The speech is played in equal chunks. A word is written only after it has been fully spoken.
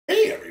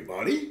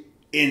everybody!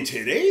 In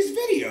today's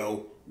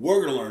video,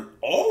 we're going to learn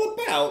all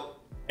about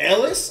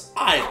Ellis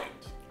Island.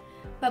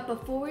 But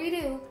before we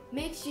do,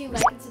 make sure you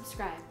like and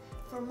subscribe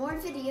for more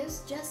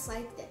videos just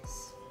like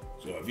this.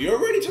 So if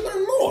you're ready to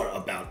learn more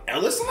about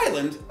Ellis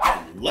Island,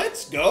 then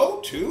let's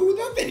go to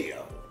the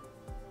video.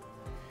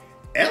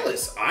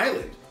 Ellis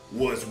Island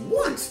was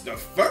once the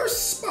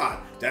first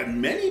spot that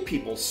many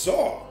people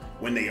saw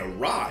when they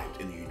arrived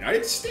in the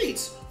United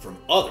States from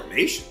other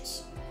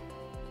nations.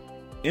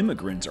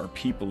 Immigrants are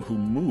people who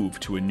move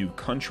to a new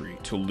country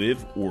to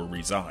live or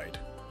reside.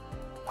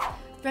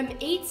 From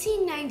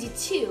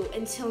 1892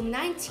 until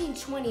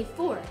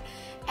 1924,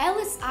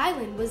 Ellis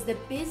Island was the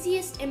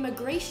busiest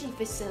immigration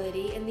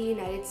facility in the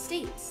United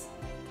States.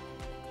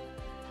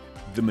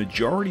 The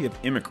majority of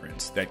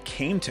immigrants that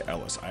came to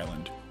Ellis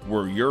Island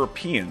were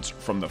Europeans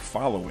from the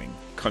following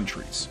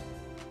countries: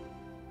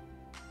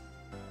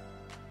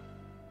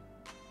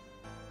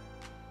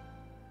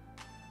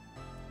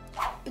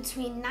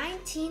 Between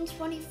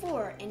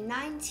 1924 and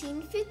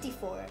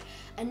 1954,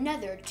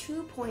 another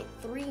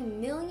 2.3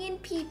 million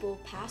people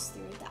passed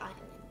through the island.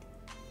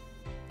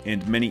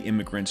 And many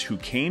immigrants who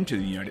came to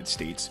the United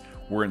States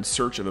were in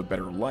search of a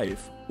better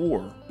life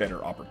or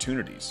better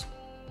opportunities.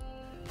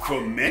 For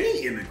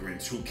many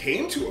immigrants who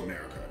came to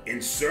America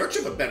in search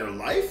of a better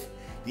life,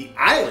 the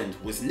island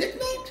was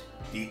nicknamed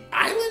the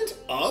Island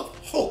of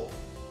Hope.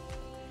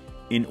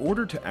 In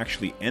order to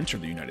actually enter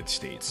the United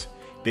States,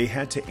 they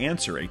had to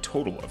answer a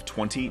total of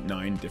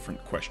 29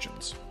 different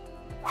questions.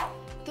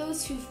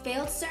 Those who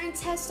failed certain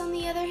tests, on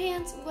the other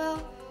hand,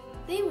 well,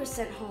 they were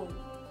sent home.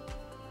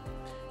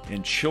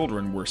 And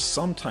children were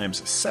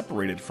sometimes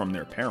separated from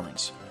their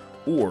parents,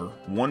 or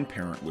one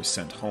parent was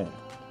sent home.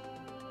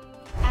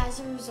 As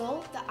a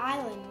result, the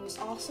island was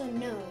also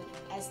known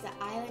as the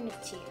Island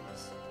of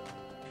Tears.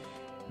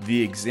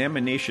 The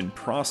examination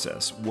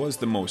process was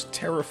the most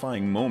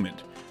terrifying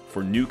moment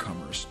for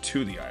newcomers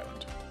to the island.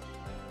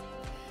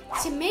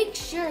 To make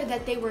sure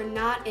that they were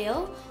not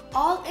ill,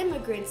 all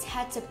immigrants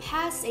had to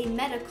pass a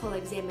medical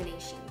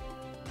examination.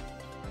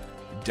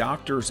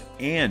 Doctors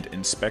and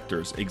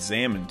inspectors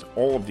examined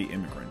all of the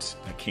immigrants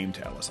that came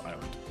to Ellis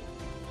Island.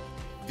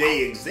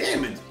 They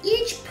examined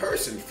each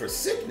person for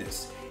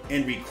sickness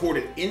and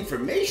recorded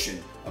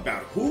information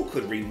about who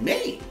could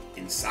remain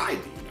inside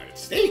the United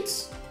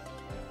States.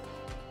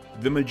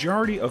 The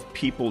majority of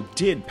people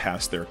did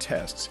pass their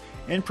tests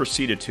and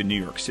proceeded to New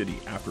York City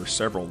after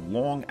several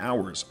long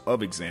hours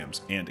of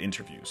exams and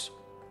interviews.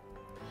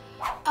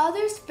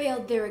 Others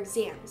failed their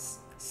exams.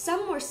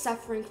 Some were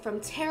suffering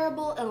from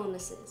terrible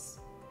illnesses.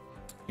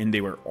 And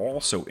they were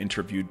also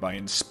interviewed by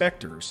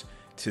inspectors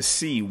to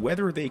see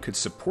whether they could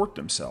support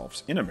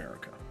themselves in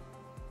America.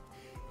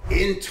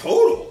 In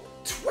total,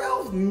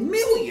 12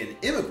 million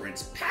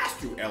immigrants passed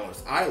through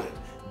Ellis Island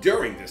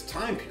during this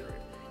time period,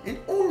 and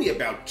only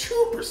about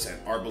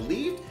 2% are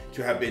believed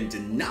to have been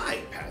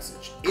denied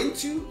passage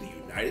into the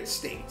United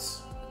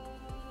States.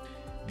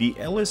 The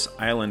Ellis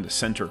Island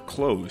Center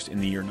closed in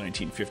the year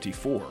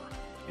 1954,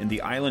 and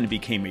the island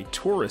became a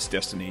tourist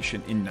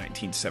destination in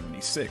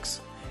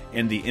 1976,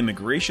 and the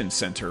Immigration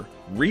Center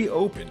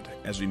reopened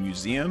as a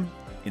museum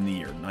in the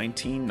year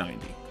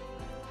 1990.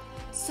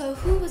 So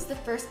who was the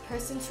first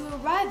person to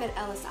arrive at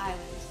Ellis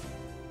Island?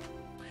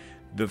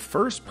 The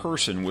first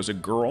person was a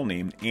girl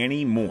named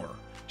Annie Moore.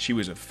 She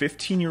was a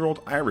 15-year-old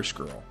Irish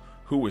girl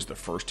who was the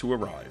first to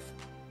arrive.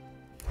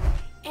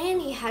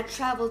 Annie had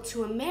traveled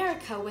to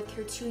America with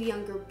her two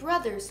younger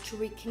brothers to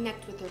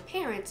reconnect with her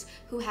parents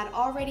who had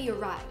already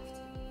arrived.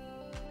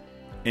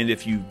 And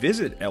if you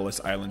visit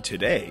Ellis Island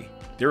today,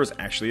 there is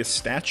actually a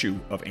statue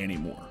of Annie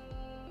Moore.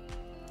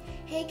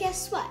 Hey,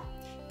 guess what?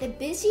 The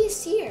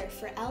busiest year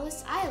for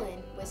Ellis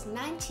Island was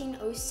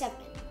 1907,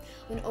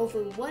 when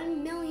over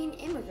 1 million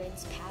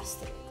immigrants passed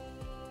through.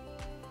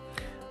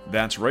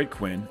 That's right,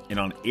 Quinn, and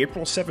on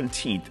April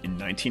 17th in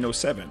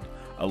 1907,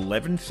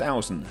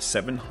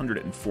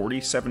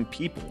 11,747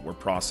 people were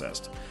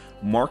processed,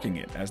 marking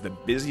it as the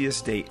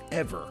busiest day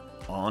ever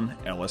on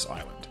Ellis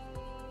Island.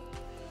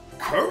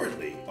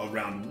 Currently,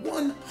 around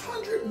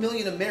 100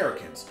 million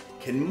Americans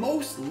can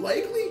most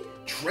likely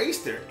trace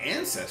their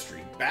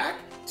ancestry back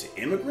to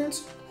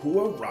immigrants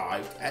who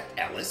arrived at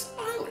Ellis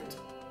Island.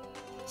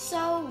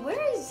 So,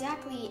 where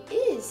exactly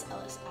is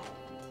Ellis Island?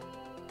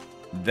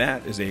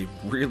 That is a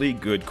really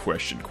good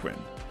question,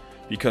 Quinn,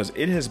 because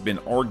it has been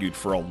argued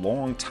for a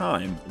long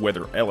time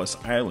whether Ellis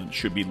Island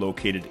should be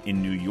located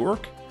in New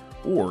York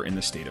or in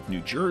the state of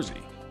New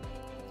Jersey.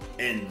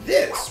 And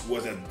this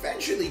was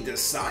eventually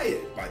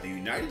decided by the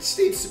United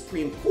States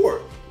Supreme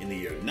Court in the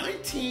year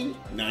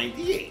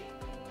 1998.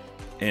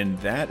 And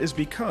that is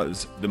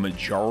because the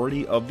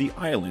majority of the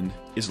island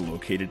is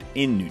located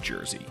in New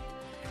Jersey.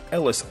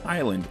 Ellis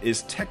Island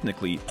is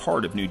technically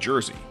part of New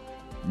Jersey,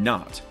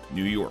 not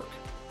New York.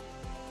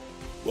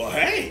 Well,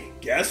 hey,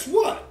 guess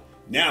what?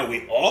 Now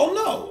we all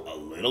know a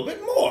little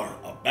bit more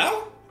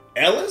about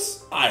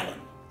Ellis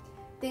Island.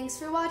 Thanks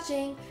for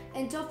watching,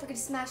 and don't forget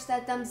to smash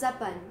that thumbs up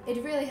button.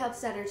 It really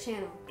helps out our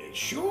channel. It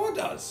sure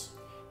does.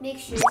 Make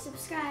sure to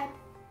subscribe.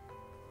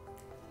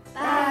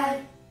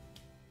 Bye.